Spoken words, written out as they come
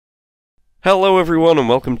Hello everyone and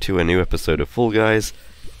welcome to a new episode of Fall Guys.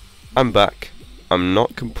 I'm back. I'm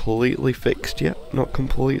not completely fixed yet, not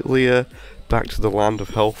completely back to the land of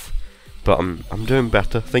health, but I'm doing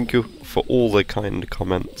better. Thank you for all the kind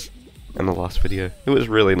comments in the last video. It was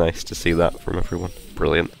really nice to see that from everyone.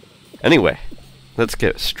 Brilliant. Anyway, let's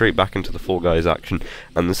get straight back into the Fall Guys action,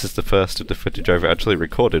 and this is the first of the footage I've actually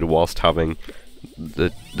recorded whilst having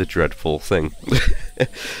the dreadful thing.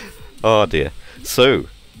 Oh dear. So,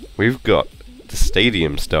 we've got the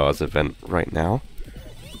Stadium Stars event right now,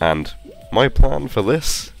 and my plan for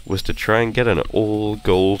this was to try and get an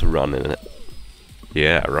all-gold run in it.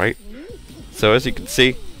 Yeah, right? So as you can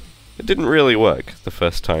see, it didn't really work the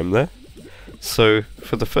first time there. So,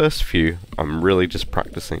 for the first few, I'm really just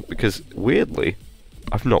practicing, because weirdly,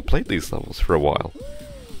 I've not played these levels for a while.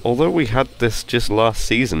 Although we had this just last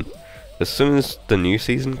season, as soon as the new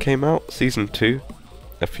season came out, Season 2,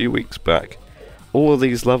 a few weeks back, all of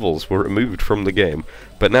these levels were removed from the game,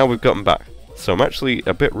 but now we've got them back. So I'm actually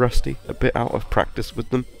a bit rusty, a bit out of practice with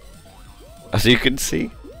them. As you can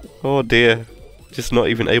see, oh dear, just not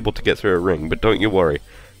even able to get through a ring, but don't you worry,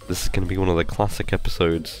 this is going to be one of the classic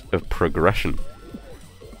episodes of progression.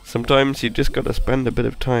 Sometimes you just got to spend a bit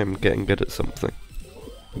of time getting good at something.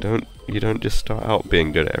 You don't just start out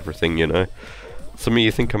being good at everything, you know. Some of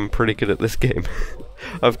you think I'm pretty good at this game.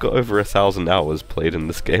 I've got over 1,000 hours played in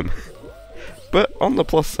this game. But on the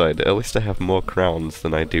plus side, at least I have more crowns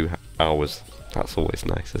than I do hours. That's always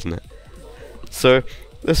nice, isn't it? So,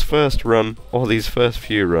 this first run, or these first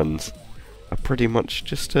few runs, are pretty much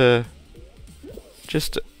just a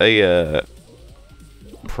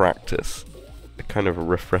practice. A kind of a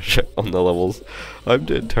refresher on the levels. I'm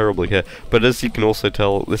doing terribly here. But as you can also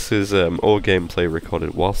tell, this is all gameplay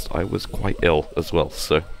recorded whilst I was quite ill as well,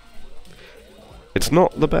 so it's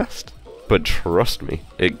not the best. But trust me,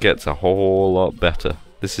 it gets a whole lot better.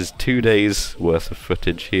 This is 2 days worth of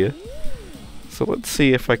footage here. So let's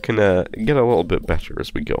see if I can get a little bit better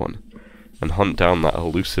as we go on and hunt down that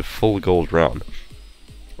elusive full gold round.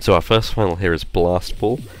 So our first final here is Blast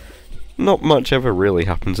Ball. Not much ever really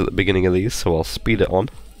happens at the beginning of these, so I'll speed it on.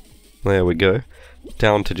 There we go.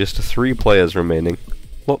 Down to just 3 players remaining.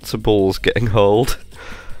 Lots of balls getting hurled,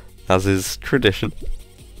 as is tradition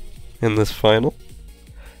in this final.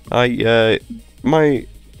 My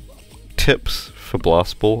tips for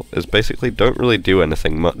Blast Ball is basically don't really do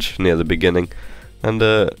anything much near the beginning, and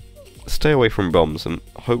stay away from bombs and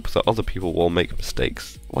hope that other people will make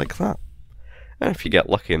mistakes like that. And if you get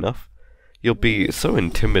lucky enough, you'll be so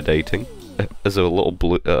intimidating as a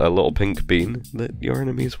little pink bean that your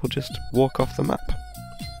enemies will just walk off the map.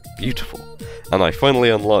 Beautiful. And I finally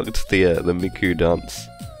unlocked the Miku dance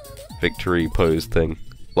victory pose thing.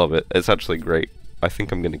 Love it. It's actually great. I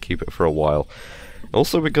think I'm going to keep it for a while.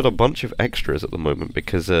 Also, we've got a bunch of extras at the moment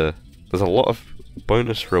because there's a lot of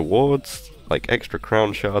bonus rewards, like extra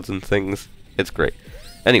crown shards and things. It's great.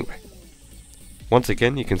 Anyway, once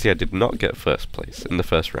again, you can see I did not get first place in the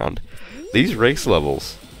first round. These race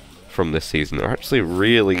levels from this season are actually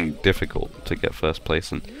really difficult to get first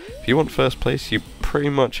place, and if you want first place, you pretty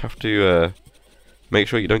much have to make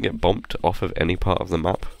sure you don't get bumped off of any part of the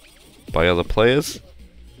map by other players.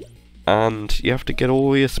 And you have to get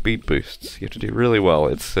all your speed boosts. You have to do really well.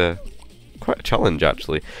 It's quite a challenge,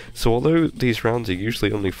 actually. So although these rounds are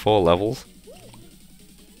usually only 4 levels,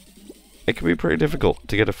 it can be pretty difficult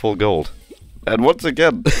to get a full gold. And once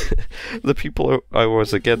again, the people I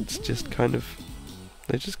was against just kind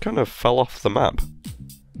of fell off the map.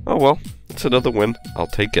 Oh well, it's another win. I'll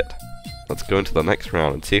take it. Let's go into the next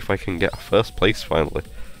round and see if I can get first place finally.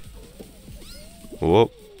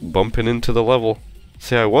 Whoa, bumping into the level.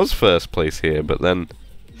 See, I was first place here, but then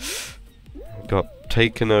got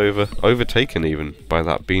overtaken even, by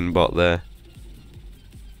that beanbot there.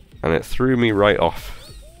 And it threw me right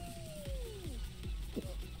off.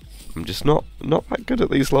 I'm just not that good at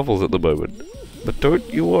these levels at the moment. But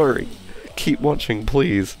don't you worry. Keep watching,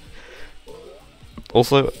 please.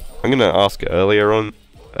 Also, I'm gonna ask earlier on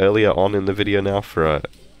in the video now for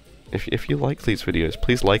if you like these videos,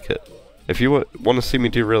 please like it. If you want to see me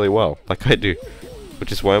do really well, like I do,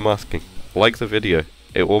 which is why I'm asking, like the video.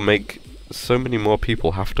 It will make so many more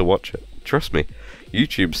people have to watch it. Trust me,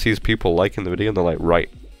 YouTube sees people liking the video and they're like, right,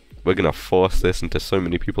 we're gonna force this into so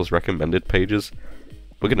many people's recommended pages.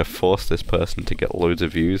 We're gonna force this person to get loads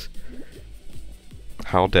of views.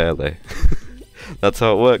 How dare they? That's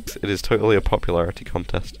how it works. It is totally a popularity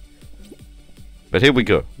contest. But here we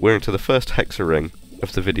go. We're into the first Hexa ring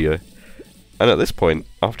of the video. And at this point,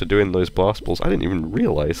 after doing those blast balls, I didn't even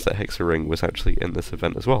realise that Hexa ring was actually in this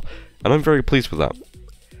event as well. And I'm very pleased with that.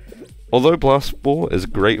 Although blast ball is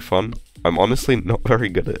great fun, I'm honestly not very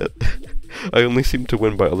good at it. I only seem to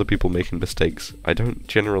win by other people making mistakes. I don't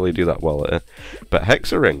generally do that well at it. But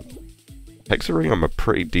Hexaring I'm a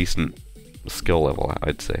pretty decent skill level at,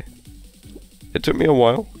 I'd say. It took me a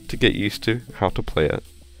while to get used to how to play it.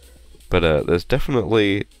 But there's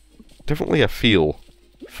definitely a feel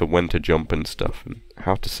for when to jump and stuff, and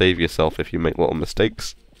how to save yourself if you make little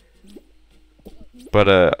mistakes. But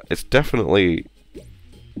it's definitely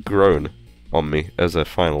grown on me as a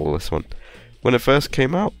final, this one. When it first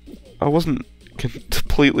came out, I wasn't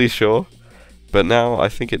completely sure, but now I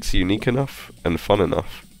think it's unique enough and fun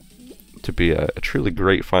enough to be a truly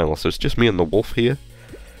great final. So it's just me and the wolf here.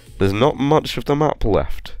 There's not much of the map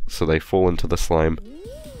left, so they fall into the slime.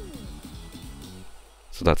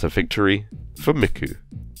 So that's a victory for Miku.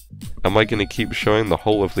 Am I going to keep showing the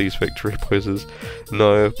whole of these victory poses?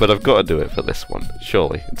 No, but I've got to do it for this one,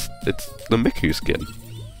 surely. It's the Miku skin.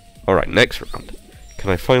 Alright, next round.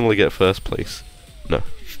 Can I finally get first place? No.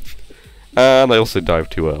 And I also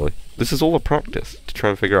dived too early. This is all a practice, to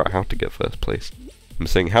try and figure out how to get first place. I'm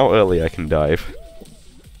seeing how early I can dive.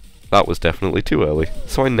 That was definitely too early,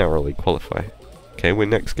 so I narrowly qualify. Okay, we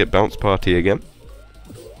next get Bounce Party again.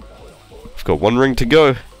 I've got one ring to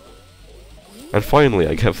go. And finally,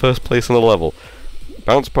 I get first place on the level.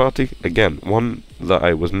 Bounce Party, again, one that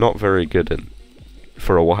I was not very good in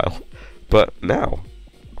for a while. But now,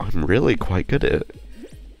 I'm really quite good at it.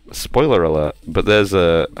 Spoiler alert, but there's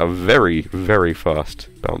a very, very fast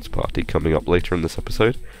Bounce Party coming up later in this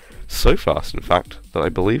episode. So fast, in fact, that I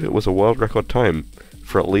believe it was a world record time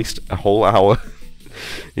for at least a whole hour.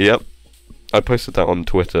 Yep. I posted that on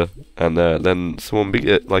Twitter, and then someone beat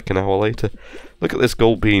it like an hour later. Look at this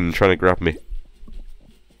gold bean trying to grab me.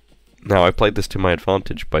 Now, I played this to my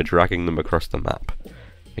advantage by dragging them across the map.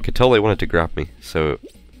 I could tell they wanted to grab me, so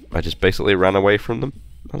I just basically ran away from them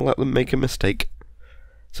and let them make a mistake.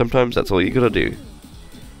 Sometimes that's all you gotta do.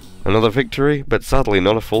 Another victory, but sadly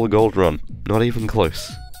not a full gold run. Not even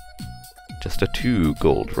close. Just a 2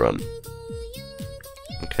 gold run.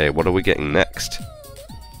 Okay, what are we getting next?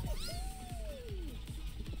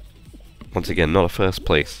 Once again, not a first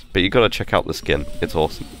place, but you gotta check out the skin. It's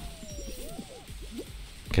awesome.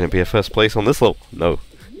 Can it be a first place on this level? No.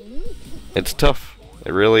 It's tough.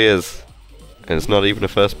 It really is. And it's not even a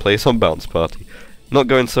first place on Bounce Party. Not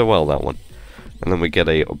going so well, that one. And then we get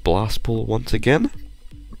a blast ball once again.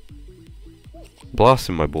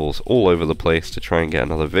 Blasting my balls all over the place to try and get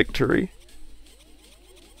another victory.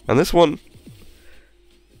 And this one...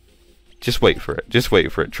 just wait for it. Just wait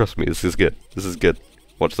for it. Trust me, this is good. This is good.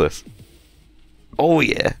 Watch this. Oh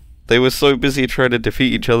yeah! They were so busy trying to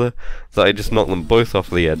defeat each other that I just knocked them both off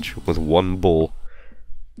the edge with one ball.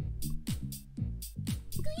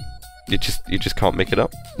 You just can't make it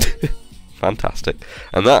up. Fantastic.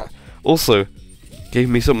 And that also gave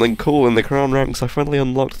me something cool in the crown ranks. I finally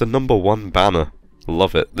unlocked the #1 banner.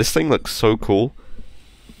 Love it. This thing looks so cool.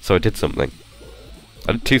 So I did something.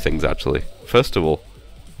 I did 2 things actually. First of all,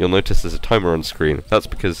 you'll notice there's a timer on screen. That's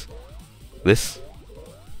because this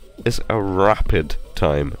is a rapid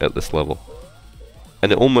time at this level.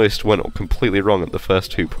 And it almost went completely wrong at the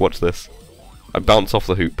first hoop. Watch this. I bounce off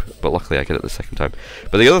the hoop, but luckily I get it the second time.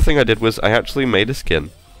 But the other thing I did was I actually made a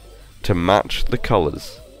skin to match the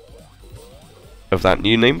colours of that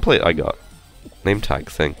new nameplate I got. Name tag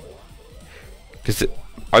thing. Because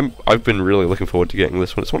I've been really looking forward to getting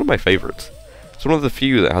this one. It's one of my favourites. It's one of the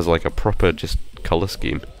few that has like a proper just colour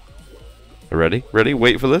scheme. Ready? Ready?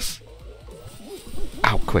 Wait for this.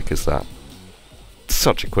 How quick is that?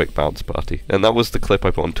 Such a quick Bounce Party. And that was the clip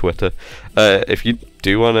I put on Twitter. If you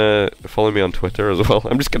do want to follow me on Twitter as well,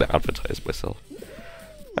 I'm just going to advertise myself.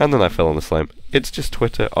 And then I fell on the slime. It's just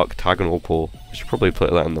Twitter, OctoPaul. I should probably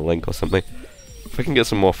put that in the link or something. If I can get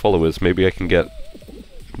some more followers, maybe I can get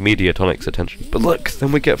Mediatonic's attention. But look,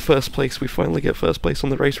 then we get first place. We finally get first place on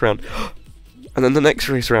the race round. And then the next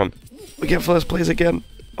race round, we get first place again.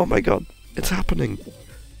 Oh my god, it's happening.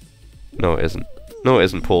 No, it isn't. No, it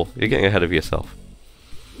isn't, Paul. You're getting ahead of yourself.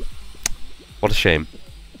 What a shame.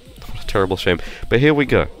 What a terrible shame. But here we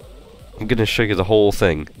go. I'm going to show you the whole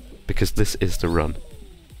thing, because this is the run.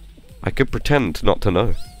 I could pretend not to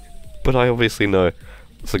know, but I obviously know.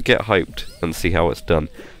 So get hyped and see how it's done.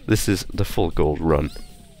 This is the full gold run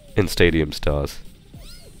in Stadium Stars.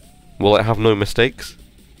 Will it have no mistakes?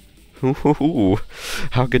 Ooh,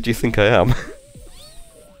 how good do you think I am?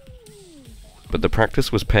 But the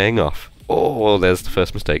practice was paying off. Oh, there's the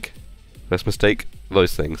first mistake. First mistake,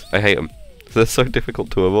 those things. I hate them. They're so difficult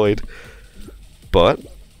to avoid. But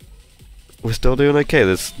we're still doing okay.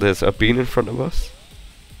 There's a bean in front of us.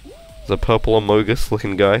 There's a purple Amogus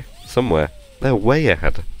looking guy somewhere. They're way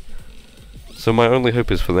ahead. So my only hope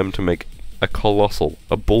is for them to make a colossal,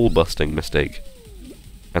 a ball-busting mistake.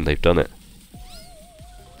 And they've done it.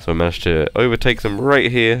 So I managed to overtake them right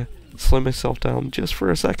here, slow myself down just for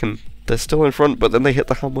a second. They're still in front, but then they hit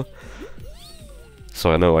the hammer.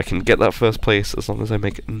 So I know I can get that first place as long as I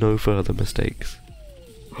make no further mistakes.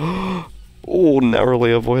 Oh,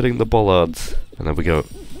 narrowly avoiding the bollards. And there we go.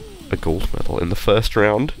 A gold medal in the first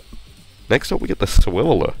round. Next up we get the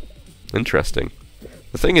Swirler. Interesting.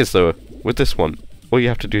 The thing is though, with this one, all you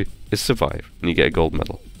have to do is survive, and you get a gold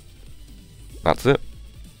medal. That's it.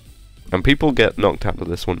 And people get knocked out of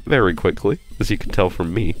this one very quickly, as you can tell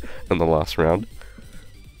from me in the last round.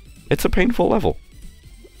 It's a painful level.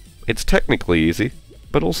 It's technically easy,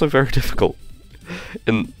 but also very difficult.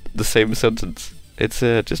 In the same sentence. It's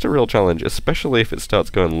just a real challenge, especially if it starts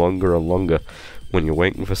going longer and longer when you're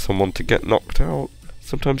waiting for someone to get knocked out.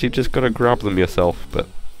 Sometimes you just gotta grab them yourself, but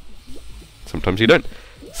sometimes you don't.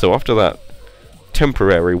 So after that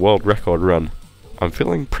temporary world record run, I'm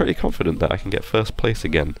feeling pretty confident that I can get first place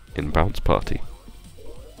again in Bounce Party.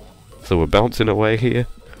 So we're bouncing away here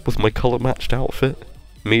with my colour matched outfit.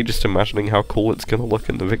 Me just imagining how cool it's gonna look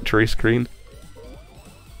in the victory screen.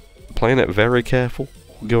 Playing it very careful,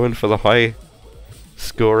 going for the high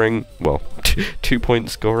scoring, well, 2-point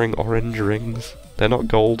scoring orange rings. They're not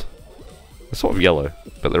gold. They're sort of yellow,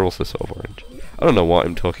 but they're also sort of orange. I don't know what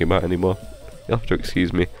I'm talking about anymore. You'll have to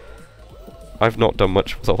excuse me. I've not done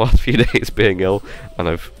much for the last few days being ill, and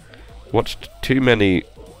I've watched too many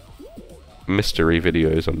mystery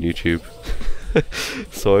videos on YouTube.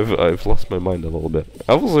 So I've lost my mind a little bit.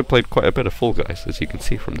 I've also played quite a bit of Fall Guys, as you can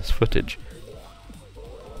see from this footage.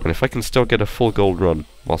 And if I can still get a full gold run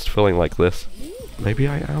whilst feeling like this, maybe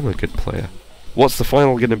I am a good player. What's the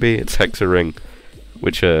final gonna be? It's Hexa Ring,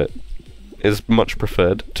 which is much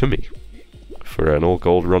preferred to me for an all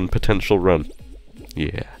gold run potential run.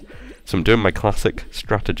 Yeah. So I'm doing my classic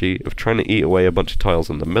strategy of trying to eat away a bunch of tiles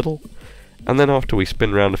in the middle, and then after we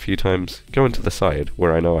spin round a few times, go into the side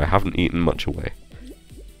where I know I haven't eaten much away.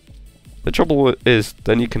 The trouble is,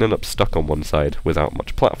 then you can end up stuck on one side without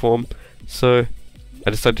much platform, so I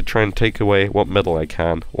decided to try and take away what medal I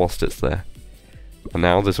can whilst it's there. And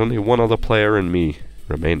now there's only one other player and me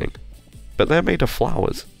remaining. But they're made of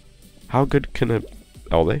flowers. How good can a...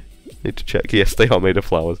 Are they? Need to check. Yes, they are made of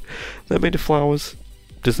flowers. They're made of flowers.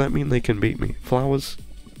 Does that mean they can beat me? Flowers?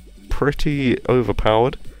 Pretty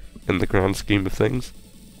overpowered in the grand scheme of things.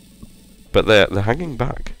 But they're hanging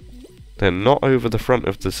back. They're not over the front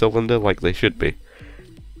of the cylinder like they should be.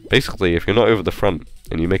 Basically, if you're not over the front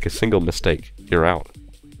and you make a single mistake, you're out.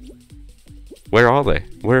 Where are they?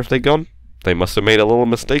 Where have they gone? They must have made a little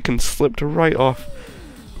mistake and slipped right off.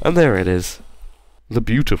 And there it is. The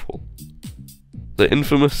beautiful, the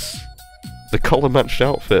infamous, the colour matched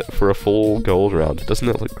outfit for a full gold round. Doesn't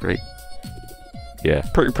it look great? Yeah,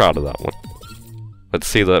 pretty proud of that one. Let's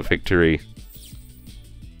see that victory.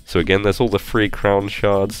 So again, there's all the free crown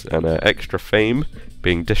shards and extra fame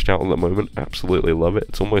being dished out at the moment. Absolutely love it.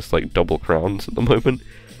 It's almost like double crowns at the moment.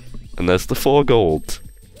 And there's the 4 golds.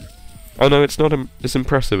 Oh no, it's not as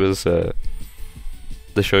impressive as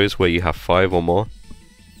the shows where you have 5 or more.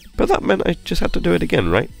 But that meant I just had to do it again,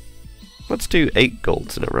 right? Let's do 8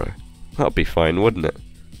 golds in a row. That'd be fine, wouldn't it?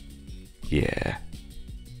 Yeah.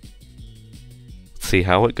 Let's see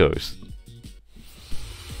how it goes.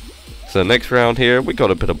 So next round here, we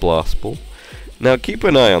got a bit of Blast Ball. Now keep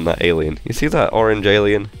an eye on that alien. You see that orange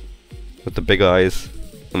alien? With the big eyes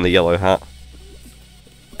and the yellow hat?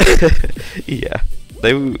 Yeah.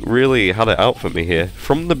 They really had it out for me here,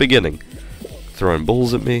 from the beginning. Throwing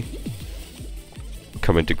balls at me.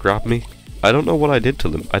 Coming to grab me. I don't know what I did to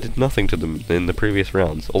them. I did nothing to them in the previous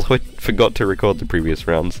rounds, although I forgot to record the previous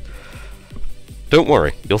rounds. Don't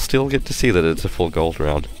worry, you'll still get to see that it's a full gold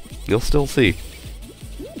round. You'll still see.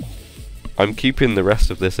 I'm keeping the rest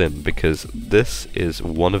of this in because this is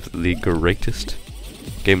one of the greatest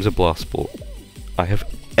games of Blast Ball I have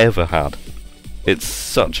ever had. It's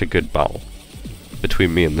such a good battle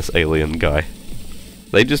between me and this alien guy.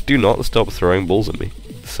 They just do not stop throwing balls at me,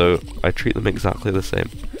 so I treat them exactly the same.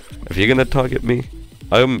 If you're gonna target me,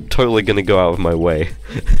 I'm totally gonna go out of my way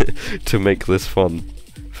to make this fun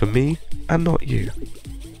for me and not you.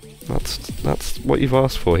 That's what you've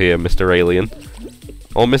asked for here, Mr. Alien.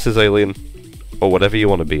 Or Mrs. Alien. Or whatever you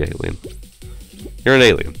want to be, alien. You're an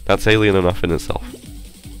alien. That's alien enough in itself.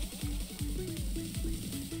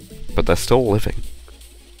 But they're still living.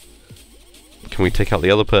 Can we take out the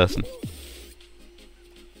other person?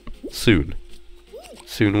 Soon.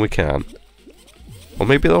 Soon we can. Or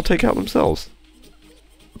maybe they'll take out themselves.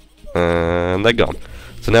 And they're gone.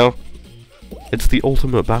 So now, it's the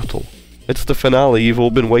ultimate battle. It's the finale you've all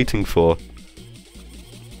been waiting for.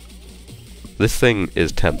 This thing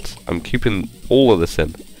is tense. I'm keeping all of this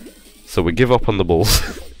in. So we give up on the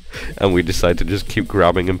balls, and we decide to just keep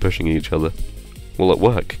grabbing and pushing each other. Will it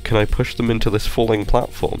work? Can I push them into this falling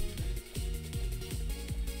platform?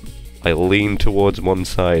 I lean towards one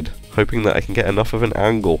side, hoping that I can get enough of an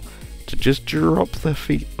angle to just drop their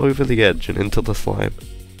feet over the edge and into the slime.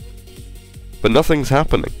 But nothing's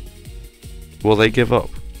happening. Will they give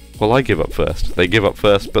up? Well, I give up first. They give up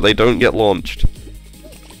first, but they don't get launched.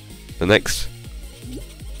 The next...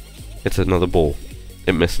 It's another ball.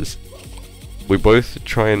 It misses. We both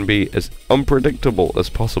try and be as unpredictable as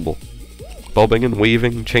possible. Bobbing and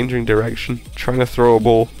weaving, changing direction, trying to throw a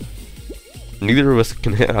ball. Neither of us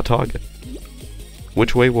can hit our target.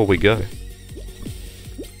 Which way will we go?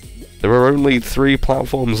 There are only 3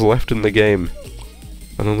 platforms left in the game,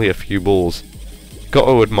 and only a few balls. Got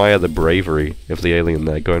to admire the bravery of the alien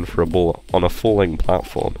there, going for a ball on a falling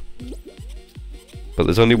platform. But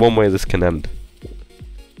there's only one way this can end.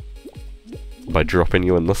 By dropping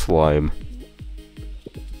you in the slime.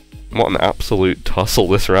 What an absolute tussle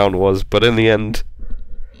this round was, but in the end,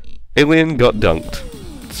 alien got dunked.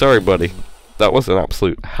 Sorry, buddy. That was an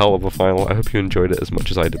absolute hell of a final. I hope you enjoyed it as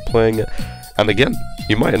much as I did playing it. And again,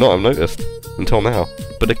 you might not have noticed until now,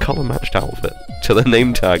 but a colour matched outfit to the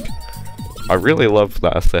name tag. I really love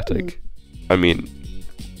that aesthetic. I mean,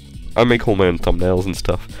 I make all my own thumbnails and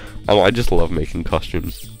stuff, and I just love making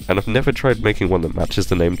costumes. And I've never tried making one that matches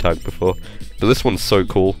the name tag before, but this one's so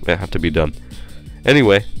cool, it had to be done.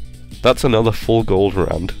 Anyway, that's another full gold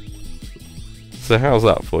round. So how's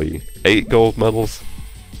that for you? 8 gold medals?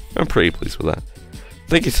 I'm pretty pleased with that.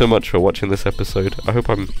 Thank you so much for watching this episode. I hope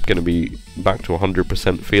I'm going to be back to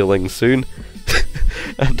 100% feeling soon.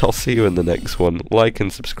 And I'll see you in the next one. Like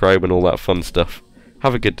and subscribe and all that fun stuff.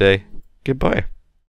 Have a good day. Goodbye.